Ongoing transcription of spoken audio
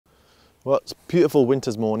Well, it's a beautiful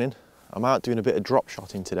winter's morning. I'm out doing a bit of drop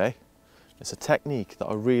shotting today. It's a technique that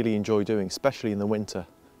I really enjoy doing, especially in the winter.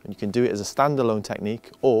 And you can do it as a standalone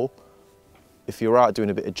technique, or if you're out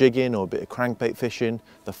doing a bit of jigging or a bit of crankbait fishing,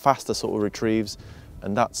 the faster sort of retrieves,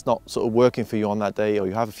 and that's not sort of working for you on that day, or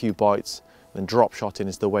you have a few bites, then drop shotting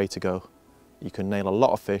is the way to go. You can nail a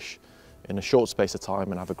lot of fish in a short space of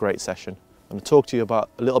time and have a great session. I'm going to talk to you about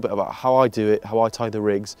a little bit about how I do it, how I tie the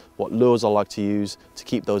rigs, what lures I like to use to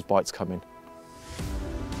keep those bites coming.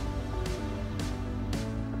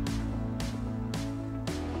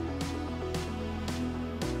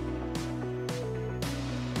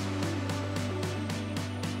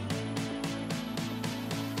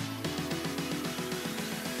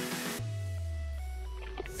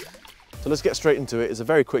 So let's get straight into it. It's a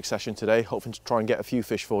very quick session today, hoping to try and get a few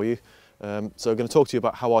fish for you. So I'm going to talk to you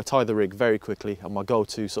about how I tie the rig very quickly and my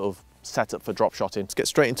go-to sort of setup for drop shotting. Let's get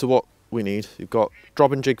straight into what we need. You've got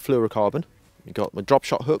drop and jig fluorocarbon, you've got my drop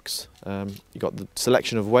shot hooks, you've got the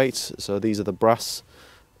selection of weights. So these are the brass,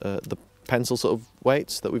 the pencil sort of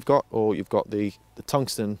weights that we've got, or you've got the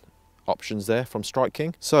tungsten options there from Strike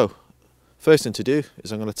King. So first thing to do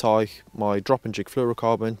is I'm going to tie my drop and jig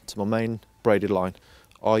fluorocarbon to my main braided line.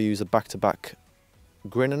 I use a back-to-back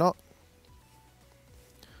grinner knot.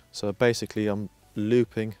 So basically I'm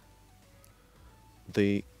looping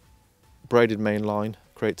the braided main line,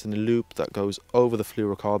 creating a loop that goes over the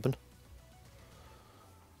fluorocarbon.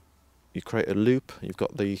 You create a loop, you've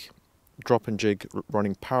got the drop and jig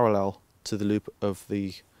running parallel to the loop of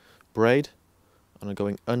the braid, and I'm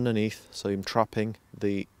going underneath, so I'm trapping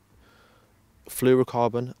the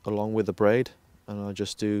fluorocarbon along with the braid, and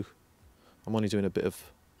I'm only doing a bit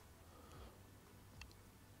of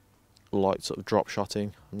light sort of drop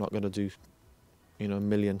shotting. I'm not going to do, a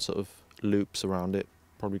million sort of loops around it.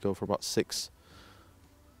 Probably go for about 6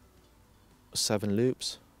 or 7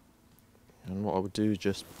 loops. And what I would do is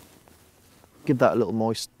just give that a little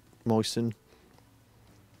moisten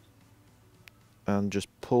and just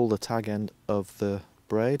pull the tag end of the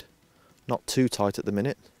braid. Not too tight at the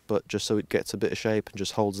minute, but just so it gets a bit of shape and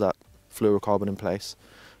just holds that fluorocarbon in place.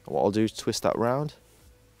 And what I'll do is twist that round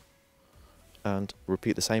and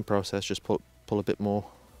repeat the same process, just pull a bit more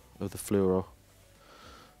of the fluoro.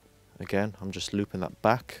 Again, I'm just looping that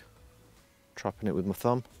back, trapping it with my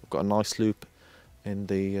thumb. I've got a nice loop in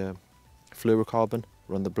the fluorocarbon,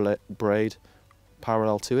 run the braid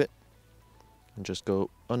parallel to it, and just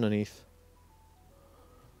go underneath,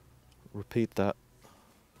 repeat that.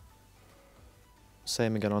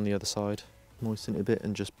 Same again on the other side, moisten it a bit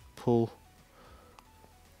and just pull,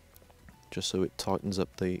 just so it tightens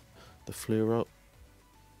up the fluoro.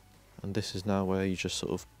 And this is now where you just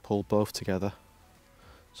sort of pull both together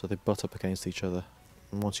so they butt up against each other.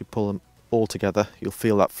 And once you pull them all together, you'll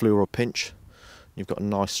feel that fluoro pinch. You've got a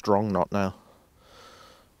nice strong knot now.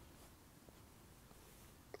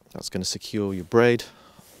 That's going to secure your braid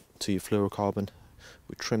to your fluorocarbon.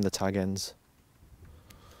 We trim the tag ends.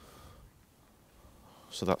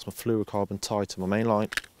 So that's my fluorocarbon tied to my main line.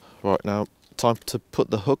 Right, now time to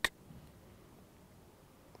put the hook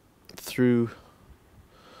through.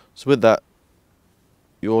 So with that,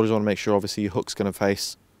 you always want to make sure obviously your hook's going to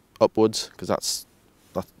face upwards, because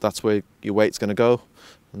that's where your weight's going to go,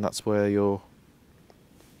 and that's where your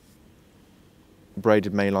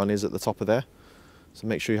braided main line is at the top of there. So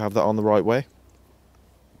make sure you have that on the right way.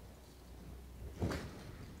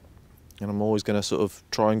 And I'm always going to sort of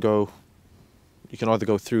try and go, you can either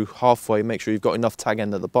go through halfway, make sure you've got enough tag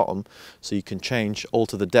end at the bottom so you can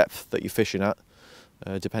alter the depth that you're fishing at,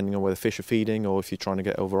 depending on where the fish are feeding, or if you're trying to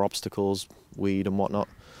get over obstacles, weed and whatnot.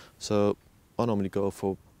 So I normally go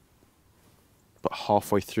for about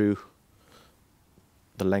halfway through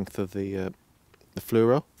the length of the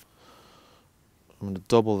fluoro. I'm going to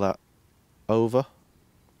double that over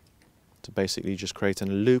to basically just create a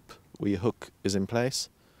loop where your hook is in place,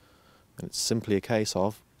 and it's simply a case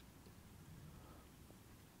of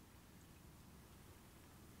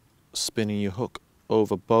spinning your hook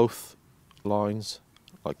over both lines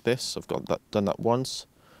like this. I've got that done that once,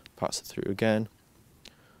 pass it through again,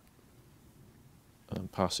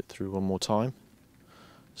 and pass it through one more time.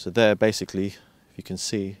 So there, basically, if you can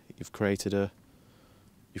see, you've created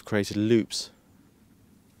loops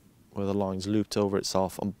where the line's looped over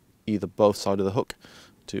itself on either both sides of the hook.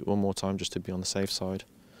 Do it one more time just to be on the safe side.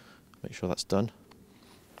 Make sure that's done.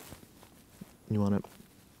 You want to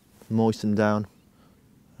moisten down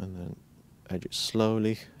and then edge it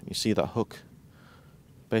slowly. You see that hook,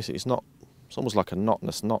 basically it's almost like a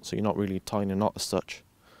knotless knot, so you're not really tying a knot as such.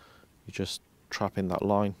 You're just trapping that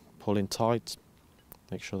line, pulling tight,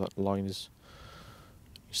 make sure that line is,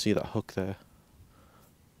 you see that hook there,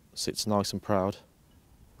 sits nice and proud,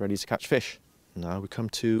 ready to catch fish. Now we come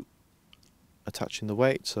to attaching the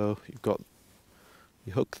weight. So you've got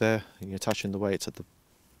your hook there, and you're attaching the weights at the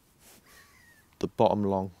bottom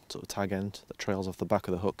long sort of tag end that trails off the back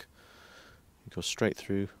of the hook. You go straight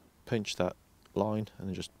through, pinch that line, and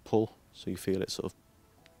then just pull, so you feel it sort of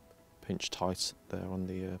pinch tight there on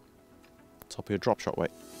the top of your drop shot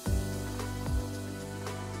weight.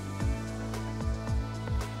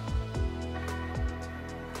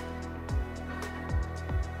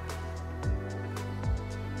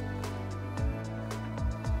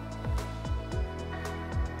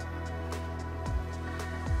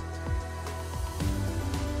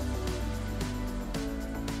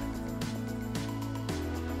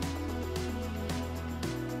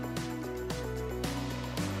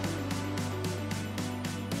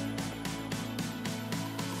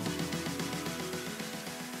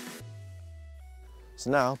 So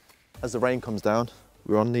now, as the rain comes down,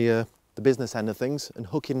 we're on the business end of things, and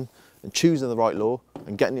hooking and choosing the right lure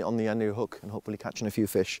and getting it on the end of your hook and hopefully catching a few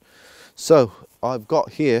fish. So I've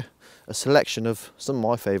got here a selection of some of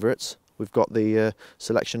my favourites. We've got the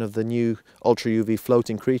selection of the new Ultra UV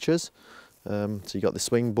floating creatures. So you've got the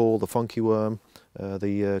swing ball, the funky worm,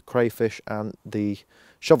 the crayfish and the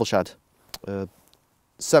shovel shad.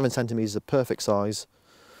 7 centimetres is a perfect size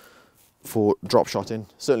for drop shotting,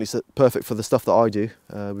 certainly perfect for the stuff that I do.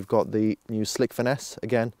 We've got the new Slick Finesse,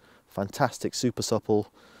 again, fantastic, super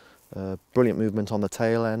supple, brilliant movement on the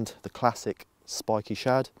tail end, the classic spiky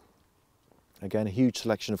shad. Again, a huge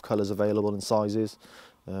selection of colours available and sizes.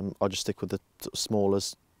 I just stick with the sort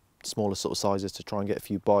of smaller sort of sizes to try and get a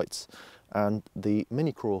few bites. And the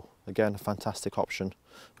mini crawl, again, a fantastic option.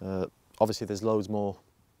 Obviously there's loads more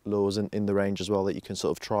lures in the range as well that you can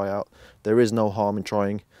sort of try out. There is no harm in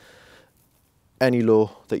trying any lure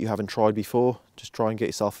that you haven't tried before. Just try and get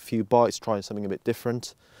yourself a few bites, try something a bit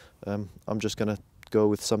different. I'm just going to go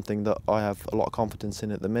with something that I have a lot of confidence in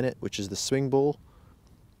at the minute, which is the swing ball.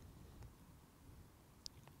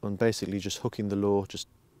 And basically just hooking the lure, just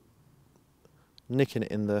nicking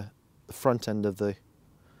it in the front end of the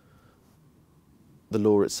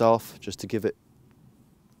lure itself, just to give it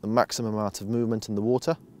the maximum amount of movement in the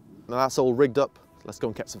water. Now that's all rigged up, let's go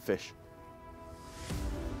and catch some fish.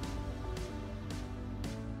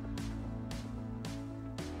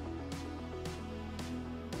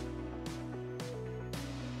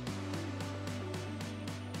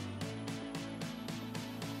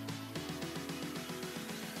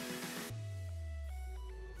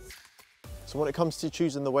 So when it comes to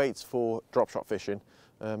choosing the weights for drop shot fishing,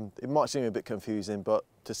 it might seem a bit confusing, but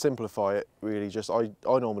to simplify it, really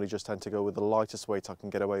I normally just tend to go with the lightest weight I can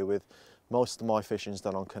get away with. Most of my fishing is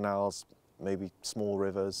done on canals, maybe small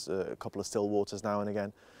rivers, a couple of still waters now and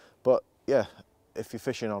again. But yeah, if you're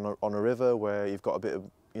fishing on a river where you've got a bit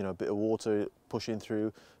of water pushing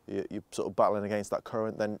through, you're sort of battling against that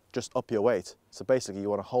current, then just up your weight. So basically you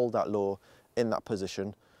want to hold that lure in that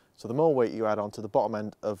position. So the more weight you add onto the bottom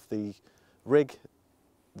end of the rig,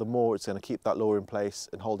 the more it's going to keep that lure in place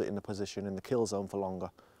and hold it in the position in the kill zone for longer.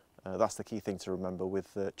 That's the key thing to remember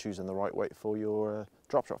with choosing the right weight for your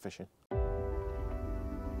drop shot fishing.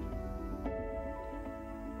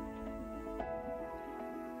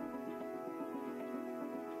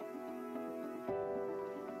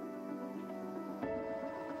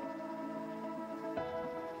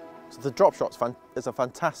 So the drop shot is a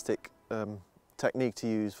fantastic technique to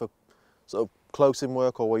use for sort of close-in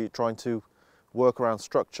work, or where you're trying to work around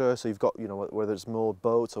structure. So you've got, whether it's moored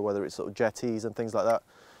boats or whether it's sort of jetties and things like that.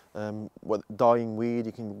 Dying weed,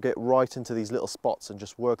 you can get right into these little spots and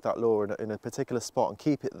just work that lure in a particular spot and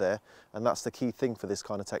keep it there. And that's the key thing for this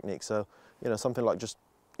kind of technique. So, something like just,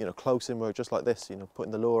 close-in work, just like this,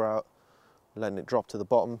 putting the lure out, letting it drop to the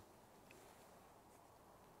bottom,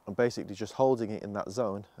 and basically just holding it in that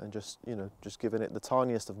zone and just giving it the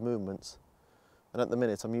tiniest of movements. And at the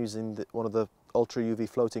minute I'm using one of the Ultra UV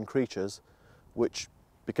floating creatures, which,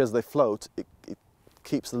 because they float, it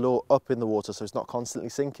keeps the lure up in the water so it's not constantly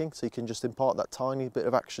sinking, so you can just impart that tiny bit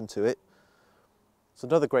of action to it. So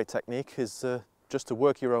another great technique is just to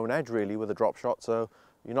work your own edge really with a drop shot. So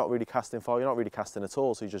you're not really casting far, you're not really casting at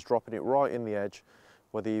all, so you're just dropping it right in the edge,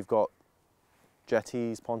 whether you've got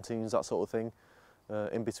jetties, pontoons, that sort of thing,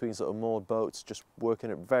 in between sort of moored boats, just working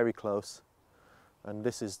it very close. And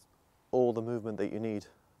this is all the movement that you need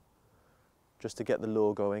just to get the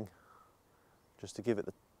lure going, just to give it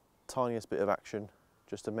the tiniest bit of action,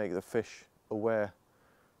 just to make the fish aware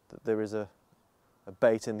that there is a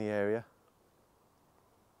bait in the area.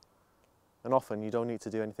 And often you don't need to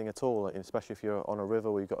do anything at all, especially if you're on a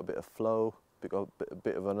river where you've got a bit of flow, a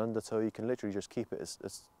bit of an undertow. You can literally just keep it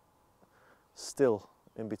as still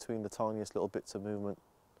in between the tiniest little bits of movement,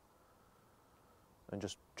 and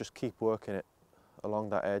just keep working it along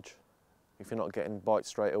that edge. If you're not getting bites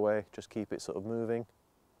straight away, just keep it sort of moving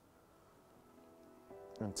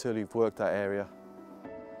until you've worked that area.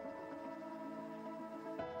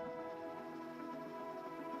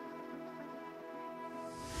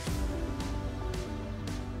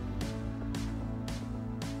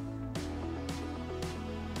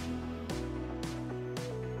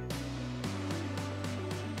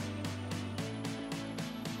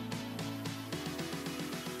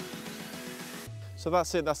 So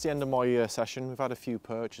that's it, that's the end of my session. We've had a few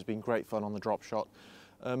perch, it's been great fun on the drop shot.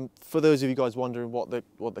 For those of you guys wondering what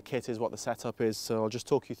the kit is, what the setup is, so I'll just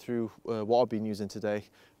talk you through what I've been using today.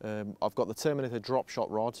 I've got the Terminator drop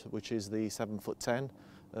shot rod, which is the 7'10",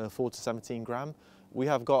 4 to 17 gram. We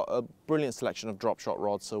have got a brilliant selection of drop shot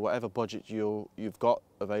rods, so whatever budget you've got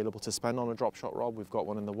available to spend on a drop shot rod, we've got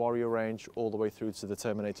one in the Warrior range all the way through to the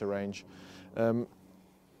Terminator range.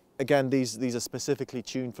 Again, these are specifically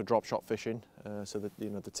tuned for drop shot fishing, so that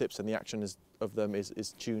the tips and the action of them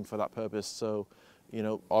is tuned for that purpose. So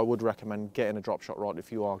I would recommend getting a drop shot rod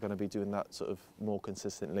if you are going to be doing that sort of more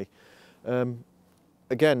consistently.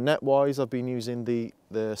 Again, net wise, I've been using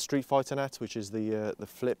the Street Fighter net, which is the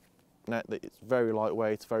flip net. It's very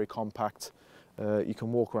lightweight, it's very compact. You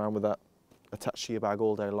can walk around with that attached to your bag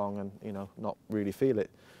all day long and not really feel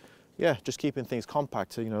it. Yeah, just keeping things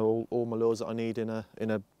compact. All my lures that I need in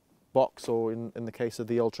a box, or in the case of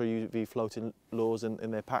the Ultra UV floating lures in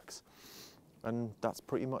their packs, and that's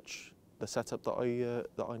pretty much the setup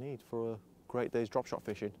that I need for a great day's drop shot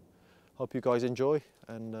fishing. Hope you guys enjoy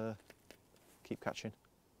and keep catching.